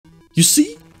You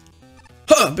see?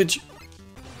 Ha, bitch!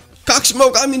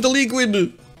 Cocksmoke, I'm in the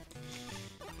liquid!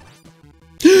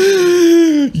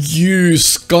 You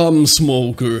scum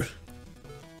smoker!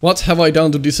 What have I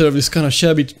done to deserve this kind of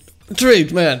shabby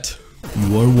treatment?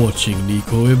 You are watching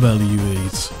Nico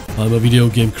Evaluates. I'm a video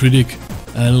game critic,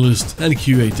 analyst and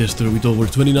QA tester with over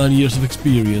 29 years of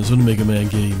experience on Mega Man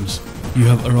games. You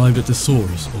have arrived at the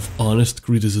source of honest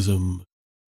criticism.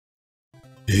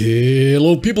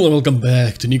 Hello people and welcome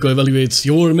back to Nico Evaluates,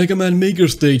 your Mega Man Maker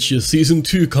Stages Season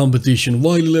 2 competition,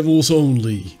 while levels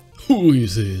only. Who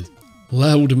is it?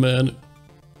 Loud Man.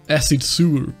 Acid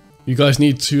Sewer. You guys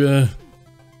need to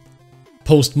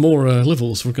post more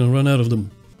levels, we're gonna run out of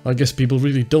them. I guess people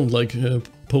really don't like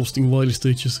posting wily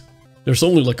stages. There's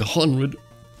only like 100.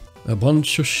 A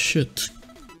bunch of shit.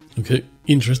 Okay,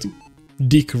 interesting.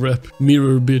 Dick rap,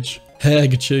 mirror bitch,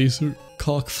 hag chaser,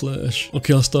 cock flash.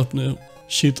 Okay, I'll stop now.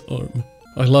 Shit arm.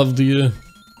 I love the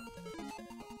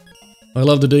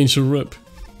danger rap.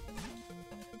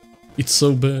 It's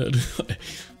so bad.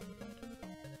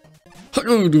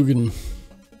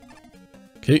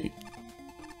 Okay.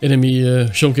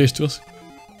 Enemy showcase to us.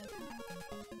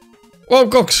 Wow,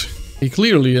 Cox! He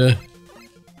clearly it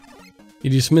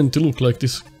is meant to look like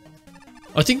this.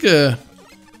 I think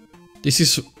this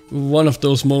is one of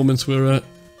those moments where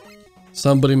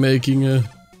somebody making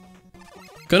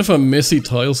kind of a messy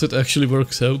tile set actually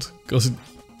works out, because it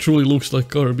truly looks like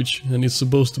garbage and it's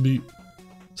supposed to be.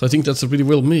 So I think that's pretty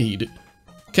well made.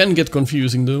 Can get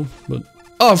confusing though, but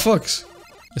oh fucks!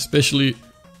 Especially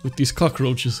with these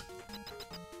cockroaches.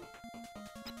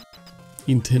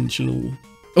 Intentional.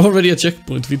 Already a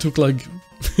checkpoint, we took like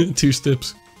 2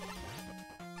 steps.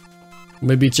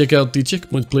 Maybe check out the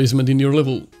checkpoint placement in your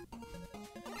level.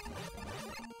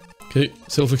 Okay,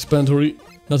 self-explanatory,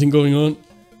 nothing going on.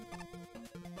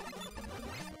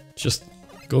 Just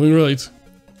going right.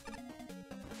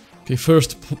 Okay,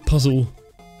 first puzzle.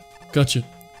 Gotcha.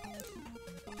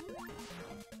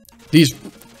 These...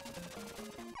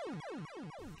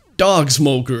 Dog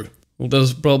smoker! Well, that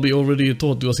was probably already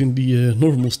taught to us in the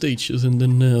normal stages, and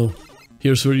then now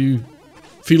here's where you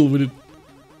fiddle with it.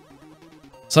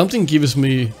 Something gives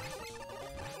me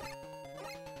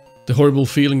the horrible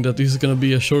feeling that this is gonna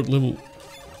be a short level,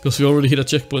 because we already hit a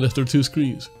checkpoint after 2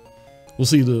 screens. We'll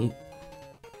see though.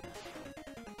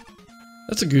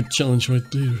 That's a good challenge right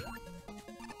there.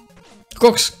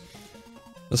 Cox!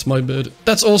 That's my bad.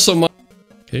 That's also my...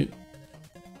 Okay.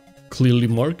 Clearly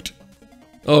marked.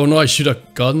 Oh no, I should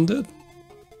have gotten that.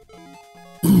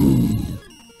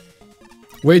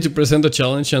 Way to present a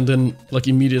challenge and then like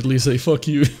immediately say fuck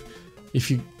you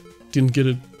if you didn't get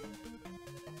it.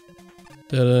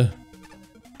 That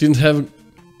didn't have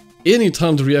any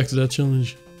time to react to that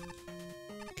challenge.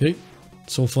 Okay,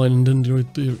 it's all fine and dandy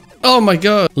right there. Oh my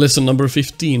god! Lesson number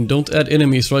 15, don't add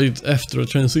enemies right after a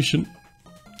transition,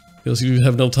 because you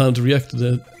have no time to react to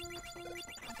that.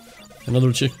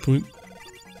 Another checkpoint.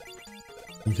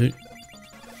 Okay.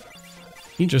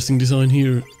 Interesting design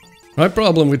here. My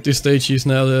problem with this stage is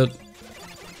now that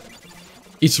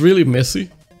it's really messy.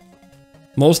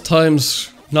 Most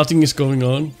times nothing is going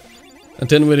on. And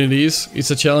then when it is, it's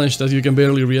a challenge that you can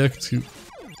barely react to.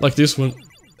 Like this one.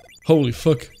 Holy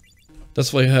fuck.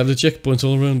 That's why I have the checkpoints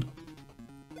all around.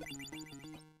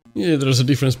 Yeah, there's a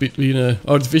difference between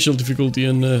artificial difficulty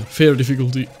and fair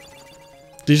difficulty.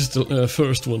 This is the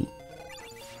first one.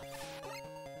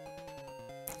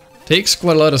 Takes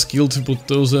quite a lot of skill to put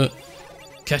those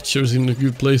catchers in the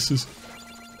good places.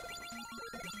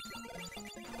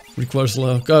 Requires a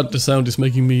lot. God, the sound is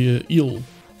making me ill.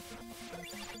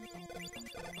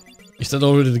 Is that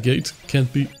already the gate?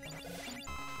 Can't be.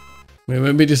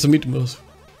 Maybe it is a mid-boss.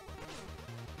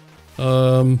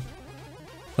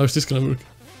 How's this gonna work?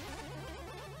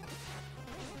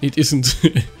 It isn't.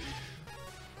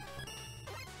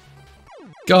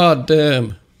 God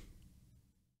damn.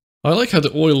 I like how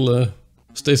the oil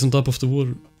stays on top of the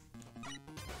water.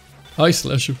 Ice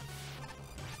slasher.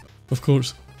 Of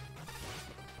course.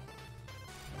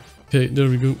 Okay, there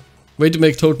we go. Way to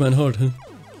make Toadman hard, huh?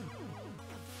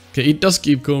 Okay, it does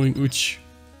keep going, which...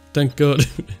 Thank god.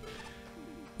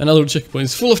 Another checkpoint.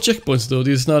 It's full of checkpoints though,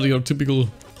 this is not your typical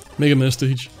Mega Man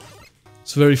stage.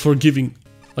 It's very forgiving.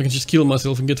 I can just kill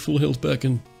myself and get full health back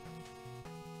and...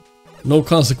 no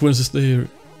consequences there.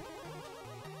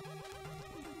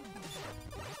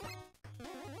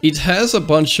 It has a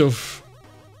bunch of...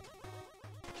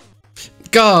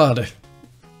 God!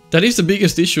 That is the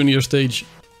biggest issue in your stage.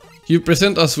 You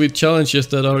present us with challenges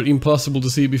that are impossible to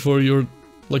see before you're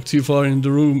like too far in the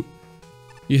room.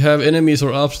 You have enemies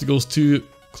or obstacles too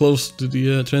close to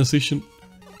the transition.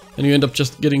 And you end up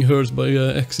just getting hurt by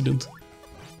accident.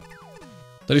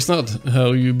 That is not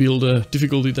how you build a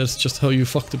difficulty, that's just how you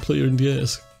fuck the player in the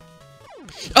ass.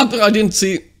 Ah, but I didn't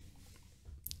see...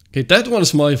 Okay, that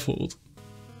one's my fault.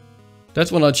 That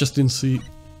one I just didn't see.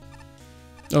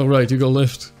 Oh right, you go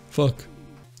left. Fuck.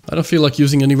 I don't feel like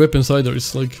using any weapons either,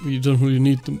 it's like you don't really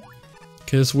need them.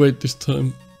 Okay, let's wait this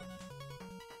time.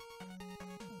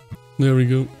 There we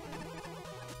go.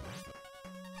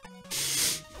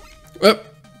 Well,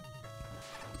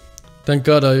 thank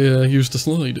God I used the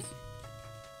slide.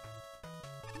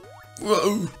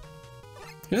 Whoa!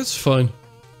 Yeah, that's fine.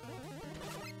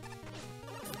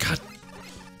 God.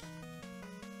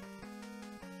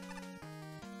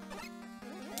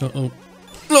 Uh-oh.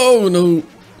 No, no!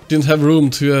 Didn't have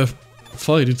room to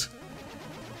fight it.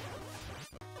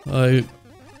 I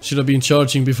should have been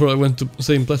charging before I went to the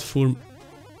same platform.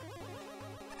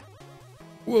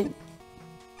 Whoa!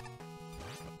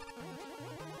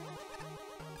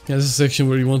 Yeah, this is a section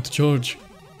where you want to charge.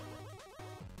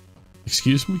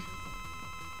 Excuse me?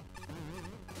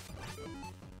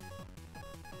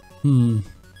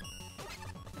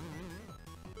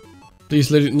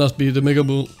 Please let it not be the Mega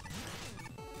Ball.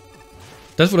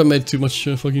 That would have made too much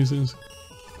fucking sense.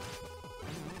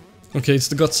 Okay, it's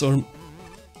the Guts arm.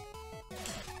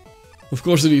 Of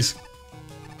course it is.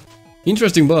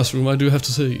 Interesting boss room, I do have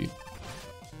to say.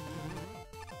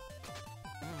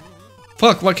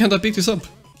 Fuck, why can't I pick this up?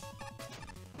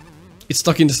 It's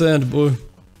stuck in the sand, boy.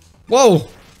 Whoa!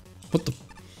 What the...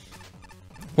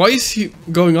 Why is he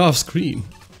going off screen?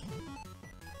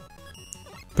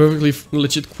 Perfectly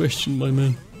legit question, my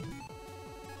man.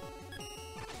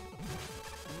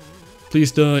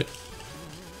 Please die.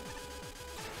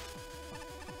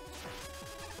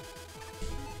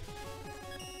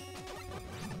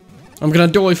 I'm gonna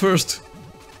die first.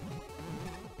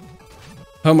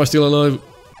 How am I still alive?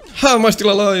 How am I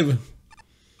still alive?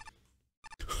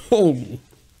 Oh.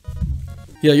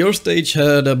 Yeah, your stage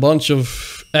had a bunch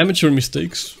of amateur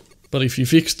mistakes, but if you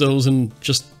fix those and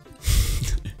just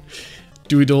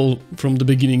do it all from the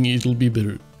beginning, it'll be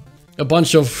better. A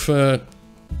bunch of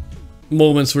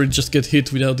moments where you just get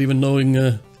hit without even knowing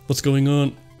what's going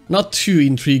on. Not too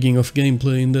intriguing of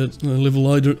gameplay in that level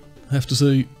either, I have to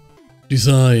say.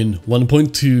 Design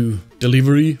 1.2,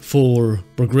 delivery 4,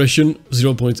 progression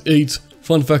 0.8,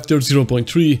 fun factor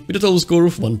 0.3 with a total score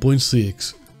of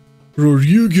 1.6.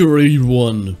 Ryugure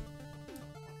 1.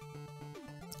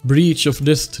 Breach of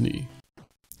Destiny.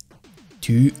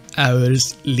 2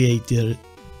 hours later.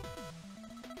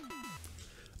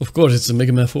 Of course it's a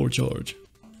Mega Man 4 charge.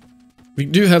 We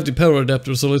do have the power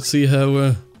adapter, so let's see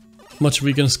how much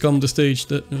we can scum the stage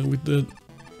with the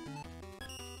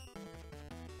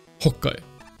Hawkeye.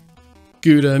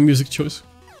 Good music choice.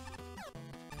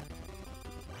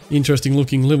 Interesting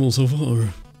looking level so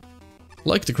far.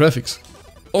 Like the graphics.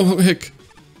 Oh heck.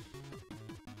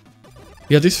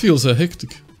 Yeah, this feels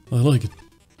hectic. I like it.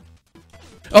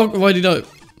 Oh, why did I...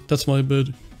 That's my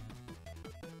bad.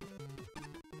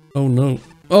 Oh no.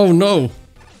 Oh no!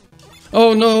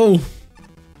 Oh no!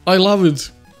 I love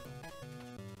it!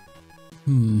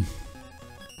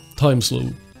 Time slow.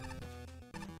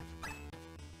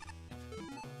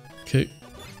 Okay,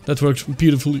 that worked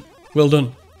beautifully. Well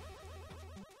done.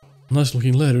 Nice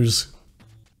looking ladders.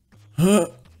 Huh?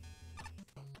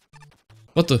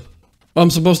 What the? I'm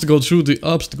supposed to go through the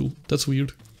obstacle. That's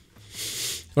weird.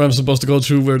 Or I'm supposed to go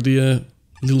through where the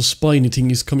little spiny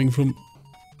thing is coming from.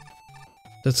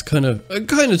 That's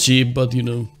kinda cheap, but you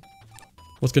know.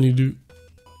 What can you do?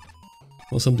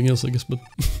 Well, something else I guess, but...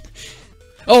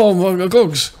 Oh my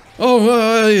cogs! Oh,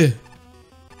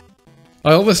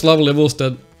 I always love levels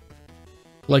that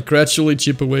like gradually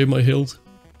chip away my health.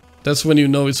 That's when you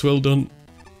know it's well done.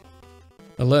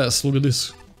 Alas, look at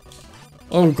this.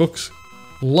 Oh, cogs.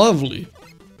 Lovely!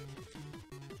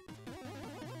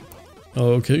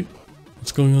 Oh, okay.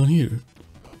 What's going on here?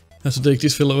 Have to take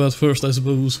this fellow out first, I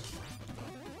suppose.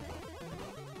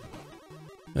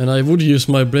 And I would use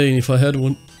my brain if I had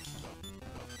one.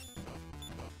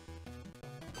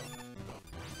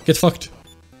 Get fucked.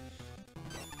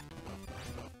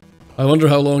 I wonder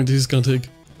how long this is gonna take.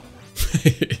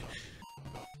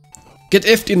 Get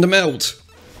effed in the mouth!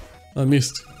 I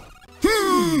missed.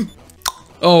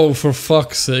 Oh, for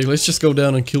fuck's sake, let's just go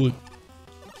down and kill it.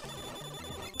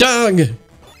 Dang!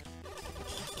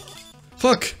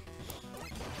 Fuck!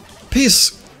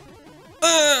 Piss!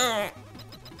 Ah!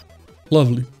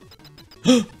 Lovely.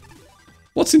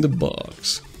 What's in the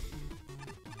box?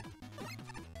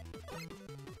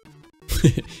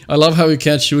 I love how you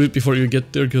can't shoot it before you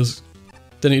get there, because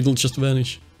then it'll just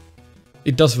vanish.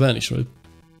 It does vanish, right?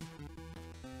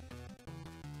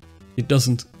 It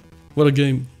doesn't. What a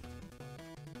game.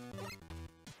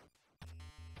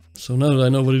 So now that I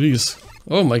know what it is.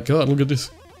 Oh my god, look at this.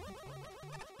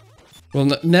 Well,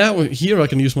 now here I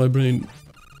can use my brain.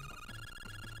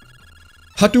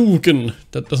 Hadouken!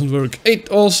 That doesn't work. It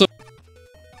also...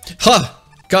 Ha!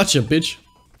 Gotcha, bitch!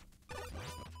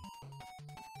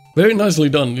 Very nicely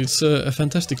done. It's a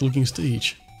fantastic looking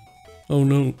stage. Oh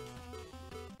no.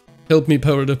 Help me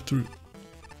power it up through.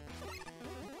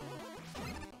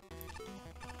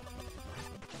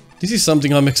 This is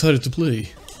something I'm excited to play.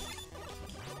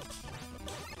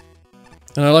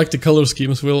 And I like the color scheme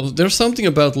as well. There's something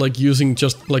about like using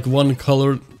just like one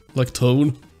color, like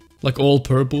tone, like all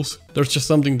purples. There's just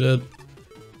something that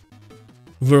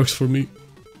works for me.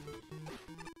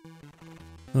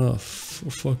 Oh, for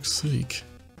fuck's sake.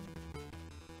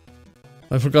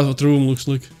 I forgot what the room looks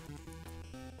like.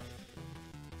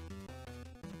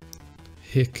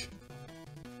 Heck.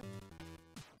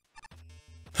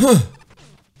 Huh!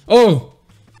 Oh!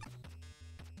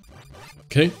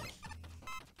 Okay.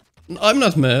 I'm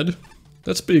not mad.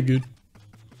 That's pretty good.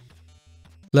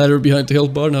 Ladder behind the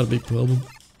health bar, not a big problem.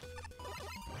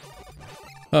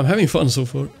 I'm having fun so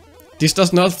far. This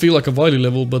does not feel like a Wily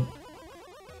level, but...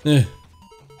 eh.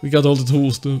 We got all the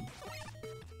tools though.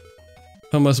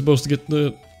 How am I supposed to get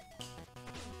the...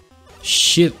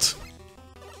 shit.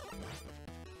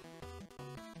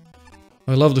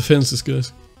 I love the fences,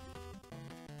 guys.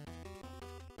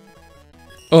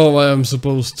 Oh, I am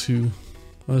supposed to.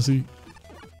 I see.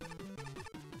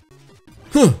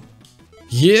 Huh.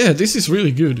 Yeah, this is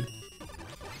really good.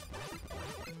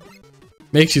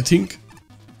 Makes you think.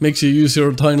 Makes you use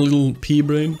your tiny little pea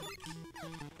brain.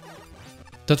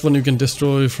 That one you can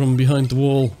destroy from behind the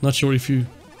wall. Not sure if you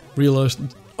realized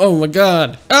it. Oh my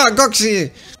god! Ah,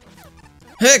 Goxy!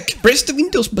 Heck! Press the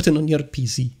Windows button on your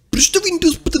PC. Press the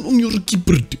Windows button on your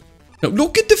keyboard. Now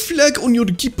look at the flag on your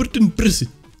keyboard and press it.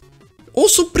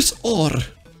 Also press R.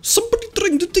 Somebody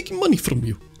trying to take money from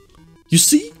you. You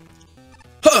see?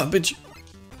 Ha, bitch!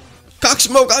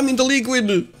 Cocksmoke, I'm in the league with...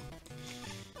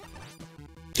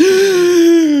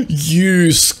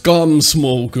 You scum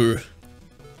smoker.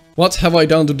 What have I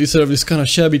done to deserve this kind of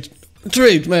shabby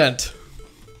treatment?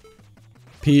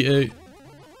 PA.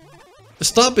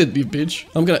 Stop it, you bitch.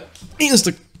 I'm gonna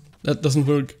insta... That doesn't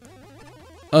work.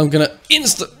 I'm gonna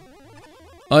insta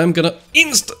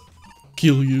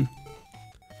kill you.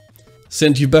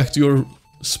 Send you back to your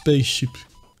spaceship.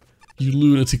 You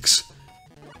lunatics.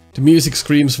 The music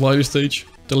screams Wily stage.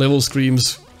 The level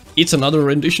screams, it's another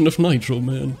rendition of Nitro,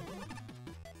 man.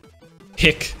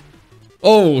 Heck.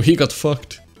 Oh, he got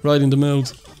fucked. Right in the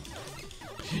mouth.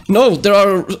 No, there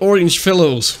are orange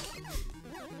fellows.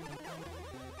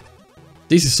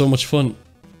 This is so much fun.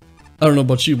 I don't know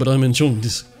about you, but I'm enjoying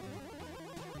this.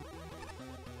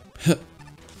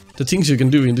 The things you can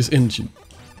do in this engine.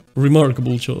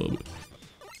 Remarkable job.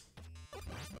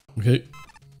 Okay.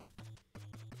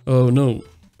 Oh no.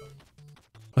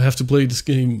 I have to play this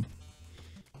game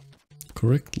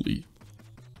correctly.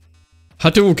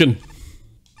 Hadouken!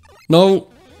 No!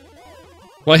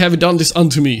 Why have you done this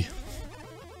unto me?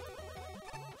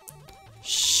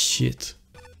 Shit.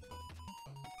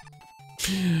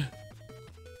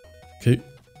 Okay.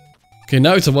 Okay,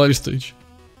 now it's a Wily stage.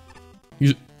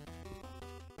 You...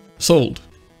 Sold.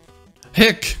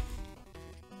 Heck!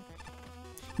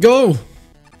 Go!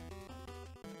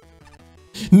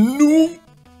 No!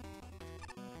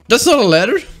 That's not a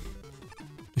ladder?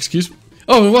 Excuse me?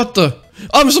 Oh, what the?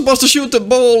 I'm supposed to shoot the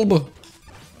bulb!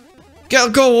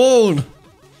 Go on!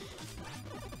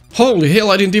 Holy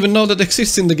hell, I didn't even know that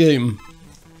exists in the game.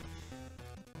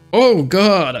 Oh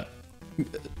god!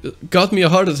 Got me a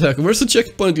heart attack. Where's the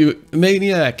checkpoint, you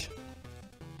maniac?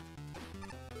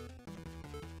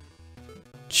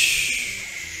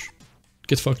 Shh.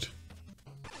 Get fucked.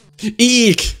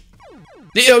 Eek!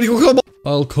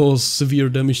 I'll cause severe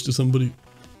damage to somebody.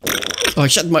 Oh,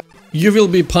 shut my... You will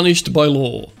be punished by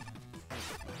law.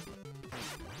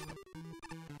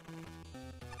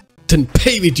 Then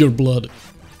pay with your blood.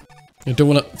 You don't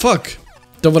wanna... Fuck!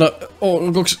 Don't wanna...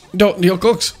 Oh, Gox... Don't... Yo,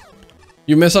 Gox!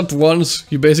 You mess up once,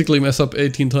 you basically mess up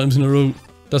 18 times in a row.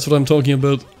 That's what I'm talking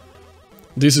about.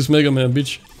 This is Mega Man,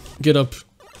 bitch. Get up.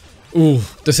 Ooh,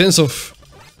 the sense of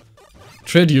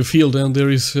dread you feel down there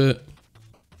is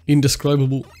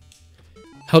indescribable.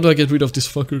 How do I get rid of this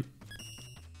fucker?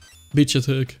 Bitch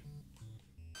attack.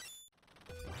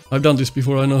 I've done this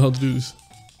before, I know how to do this.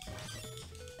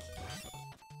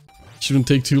 Shouldn't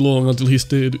take too long until he's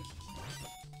dead.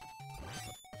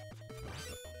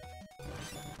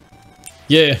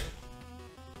 Yeah.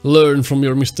 Learn from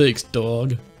your mistakes,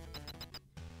 dog.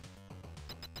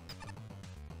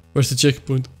 Where's the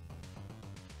checkpoint?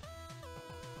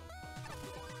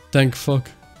 Thank fuck.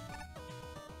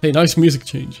 Hey, nice music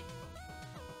change.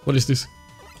 What is this?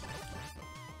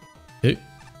 Okay.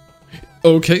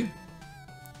 Okay.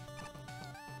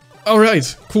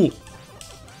 Alright, cool.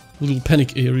 Little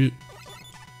panic area.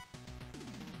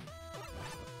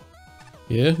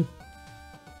 Yeah.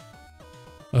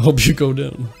 I hope you go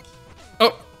down.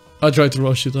 Oh! I tried to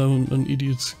rush it, I'm an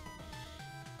idiot.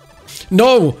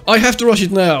 No! I have to rush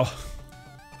it now!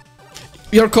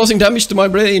 You're causing damage to my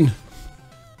brain!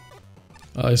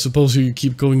 I suppose you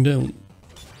keep going down.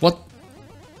 What?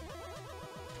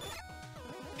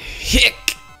 Hick!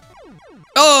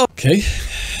 Oh! Okay.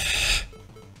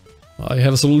 I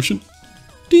have a solution.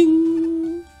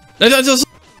 Ding! I just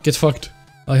get fucked.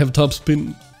 I have top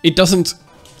spin. It doesn't...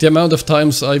 The amount of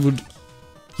times I would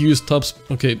use top spin...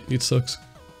 Okay, it sucks.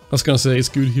 I was gonna say it's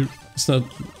good here. It's not...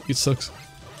 It sucks.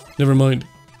 Never mind.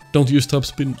 Don't use top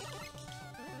spin.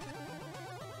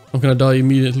 I'm gonna die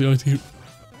immediately right here.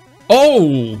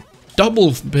 Oh!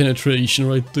 Double penetration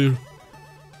right there.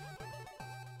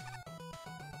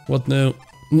 What now?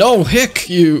 No, heck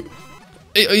you!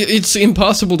 It's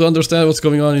impossible to understand what's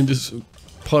going on in this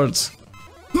parts.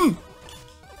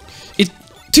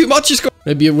 Too much is going.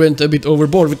 Maybe you went a bit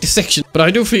overboard with this section, but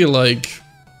I do feel like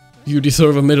you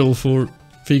deserve a medal for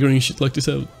figuring shit like this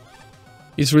out.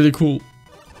 It's really cool.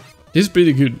 This is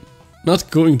pretty good.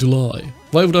 Not going to lie.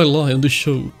 Why would I lie on this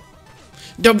show?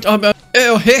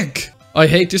 Oh heck! I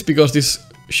hate this because this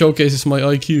showcases my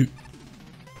IQ.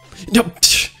 No.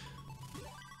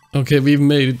 Okay, we've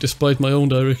made it despite my own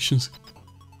directions.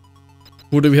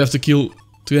 Who do we have to kill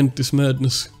to end this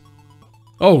madness?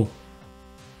 Oh!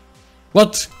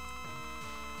 What?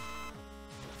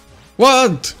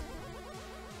 What?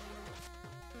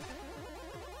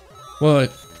 Why?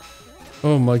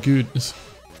 Oh my goodness.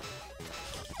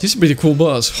 This is a pretty cool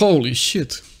boss. Holy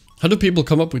shit. How do people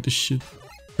come up with this shit?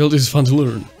 Well, this is fun to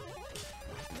learn.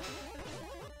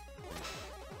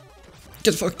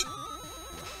 Get fucked.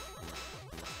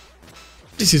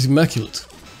 This is immaculate.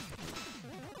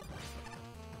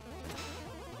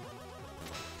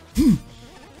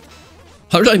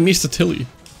 How did I miss the telly?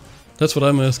 That's what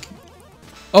I'm asking.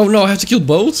 Oh no, I have to kill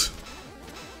both?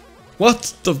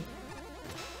 What the...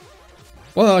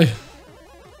 Why?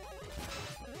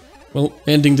 Well,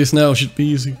 ending this now should be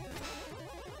easy.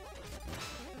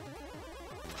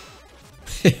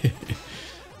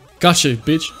 Gotcha,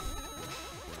 bitch.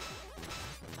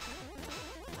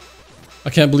 I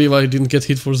can't believe I didn't get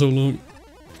hit for so long.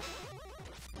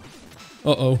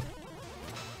 Uh-oh.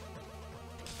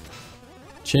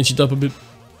 Change it up a bit.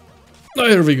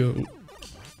 There we go.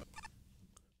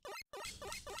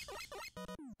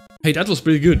 Hey, that was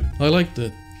pretty good. I liked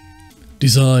that.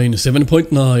 Design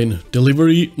 7.9,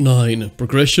 delivery 9,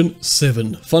 progression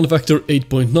 7, fun factor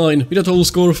 8.9 with a total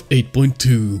score of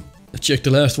 8.2. Let's check the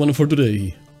last one for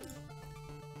today.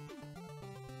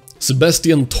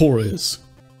 Sebastian Torres.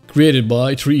 Created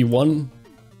by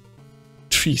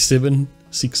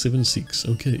 3137676.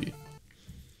 Okay.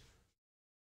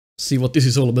 See what this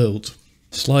is all about.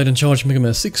 Slide and charge Mega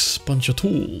Man 6, bunch of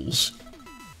tools.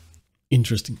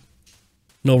 Interesting.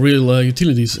 No real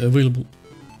utilities available.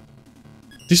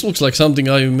 This looks like something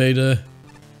I made on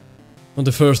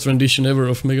the first rendition ever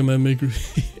of Mega Man Maker.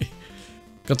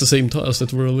 Got the same tiles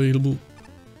that were available.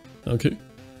 Okay,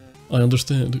 I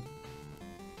understand.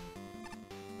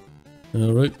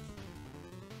 Alright.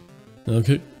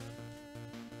 Okay.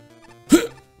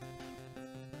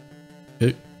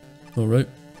 Okay, alright.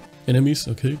 Enemies,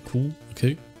 okay, cool,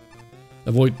 okay.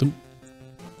 Avoid them.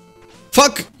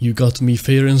 Fuck! You got me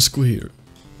fair and square.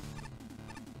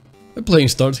 A playing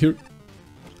start here.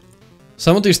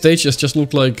 Some of these stages just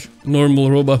look like normal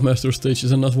Robot Master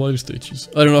stages and not wild stages.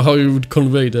 I don't know how you would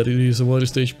convey that it is a wild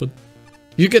stage, but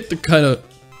you get the kind of...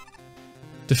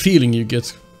 the feeling you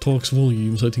get talks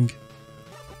volumes, I think.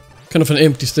 Kind of an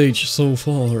empty stage so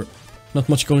far. Not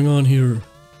much going on here.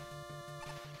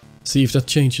 See if that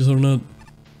changes or not.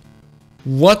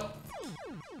 What?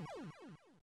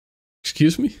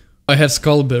 Excuse me? I had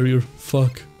skull barrier.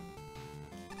 Fuck.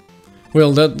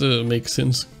 Well, that makes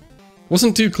sense.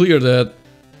 Wasn't too clear that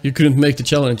you couldn't make the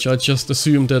challenge. I just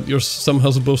assumed that you're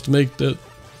somehow supposed to make that.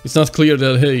 It's not clear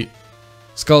that, hey,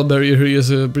 skull barrier here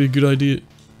is a pretty good idea.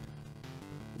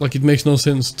 Like, it makes no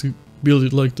sense to build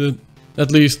it like that.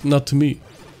 At least, not to me.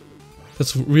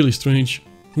 That's really strange.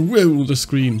 Whoa, the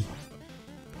screen.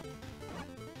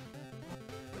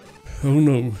 Oh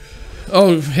no.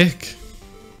 Oh, heck.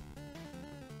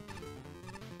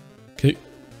 Okay.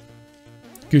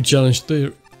 Good challenge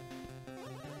there.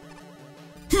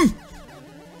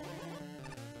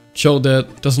 Show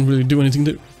that doesn't really do anything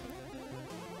there.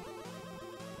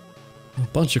 A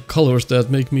bunch of colors that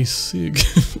make me sick.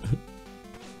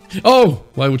 Oh!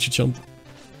 Why would you jump?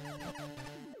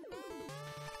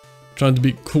 Trying to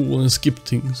be cool and skip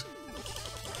things.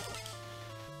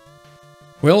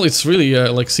 Well, it's really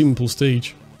like simple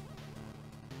stage.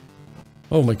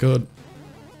 Oh my god.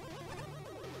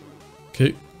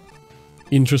 Okay.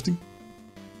 Interesting.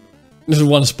 There's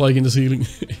one spike in the ceiling.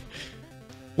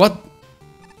 What?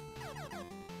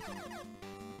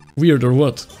 Weird or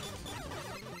what?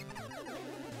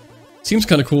 Seems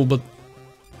kinda cool, but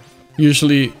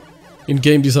usually in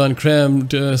game design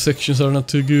crammed sections are not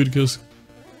too good because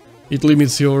it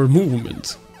limits your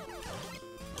movement.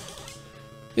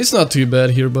 It's not too bad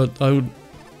here, but I would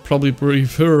probably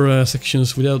prefer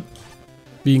sections without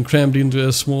being crammed into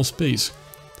a small space.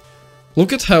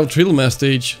 Look at how Trillmass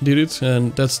Stage did it,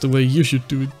 and that's the way you should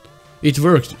do it. It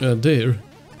worked there.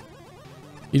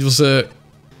 It was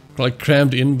like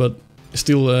crammed in, but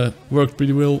still worked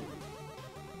pretty well.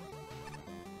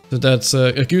 So that's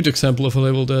a good example of a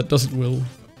level that does it well.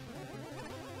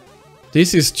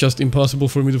 This is just impossible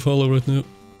for me to follow right now.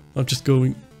 I'm just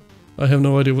going. I have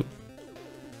no idea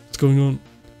what's going on.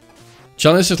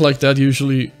 Challenges like that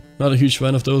usually not a huge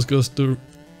fan of those because they're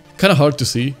kind of hard to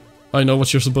see. I know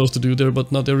what you're supposed to do there,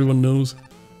 but not everyone knows.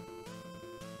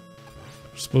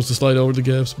 You're supposed to slide over the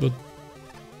gaps, but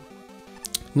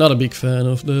not a big fan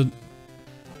of that.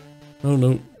 I don't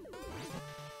know.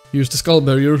 Use the skull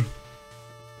barrier.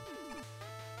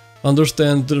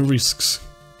 Understand the risks.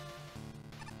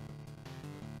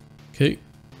 Okay.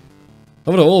 I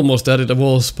would have almost added a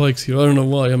wall of spikes here. I don't know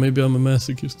why. Maybe I'm a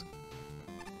masochist.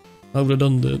 I would have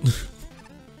done that.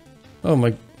 Oh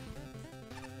my...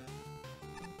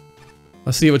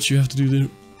 I see what you have to do there.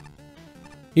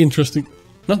 Interesting.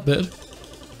 Not bad.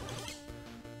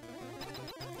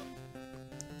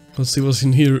 Let's see what's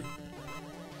in here.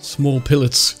 Small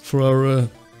pellets for our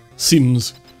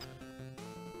sins.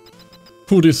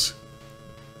 Who this?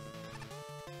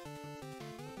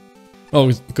 Oh,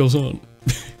 it goes on.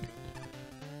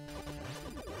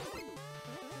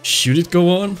 Should it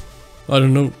go on? I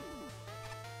don't know.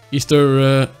 Is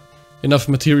there enough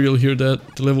material here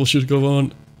that the level should go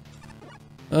on?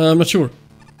 I'm not sure.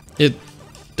 It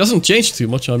doesn't change too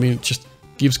much, I mean, it just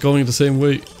keeps going the same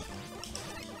way.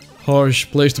 Harsh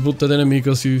place to put that enemy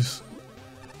because you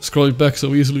scroll it back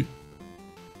so easily.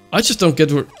 I just don't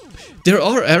get where... There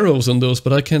are arrows on those,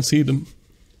 but I can't see them.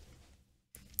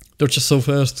 They're just so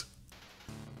fast.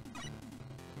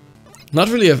 Not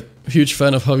really a huge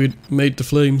fan of how it made the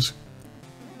flames.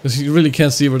 Because you really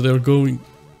can't see where they're going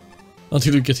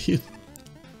until you get hit.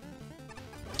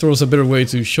 If there was a better way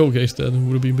to showcase that, it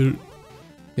would have been better.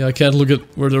 Yeah, I can't look at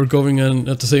where they're going and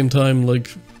at the same time, like,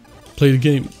 play the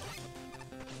game.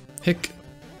 Heck.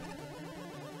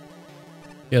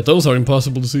 Yeah, those are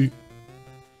impossible to see.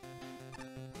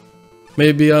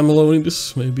 Maybe I'm alone in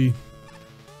this, maybe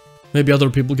other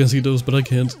people can see those, but I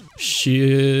can't.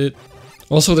 Shit.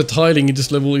 Also, the tiling in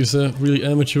this level is really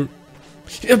amateur.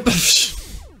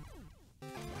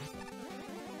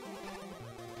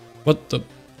 What the...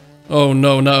 Oh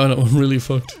no, now I'm really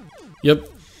fucked. Yep.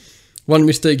 One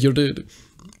mistake, you're dead.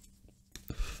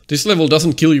 This level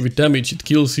doesn't kill you with damage, it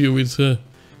kills you with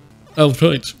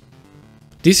outright.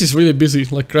 This is really busy,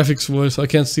 like graphics wise, I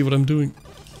can't see what I'm doing.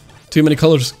 Too many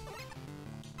colors.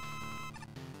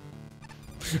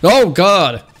 Oh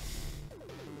god!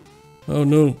 Oh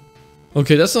no.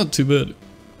 Okay, that's not too bad.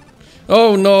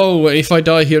 Oh no, if I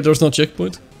die here there's no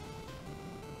checkpoint.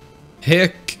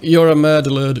 Heck, you're a mad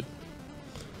lad.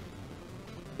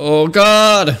 Oh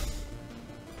god!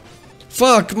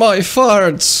 Fuck my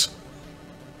farts!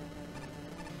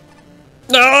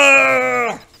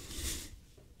 Ah!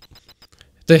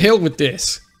 The hell with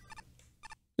this.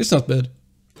 It's not bad.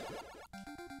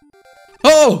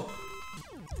 Oh!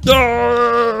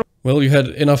 Ah! Well, you had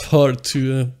enough heart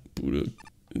to put a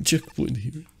checkpoint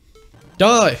here.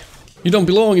 Die! You don't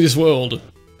belong in this world.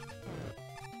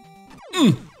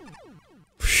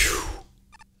 Phew.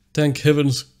 Thank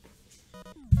heavens.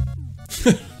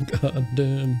 God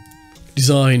damn.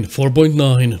 Design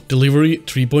 4.9, delivery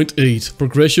 3.8,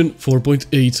 progression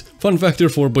 4.8, fun factor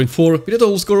 4.4 with a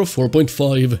total score of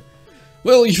 4.5.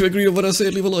 Well, if you agree with what I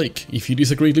said, leave a like. If you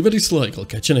disagree, leave a dislike. I'll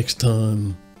catch you next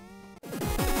time.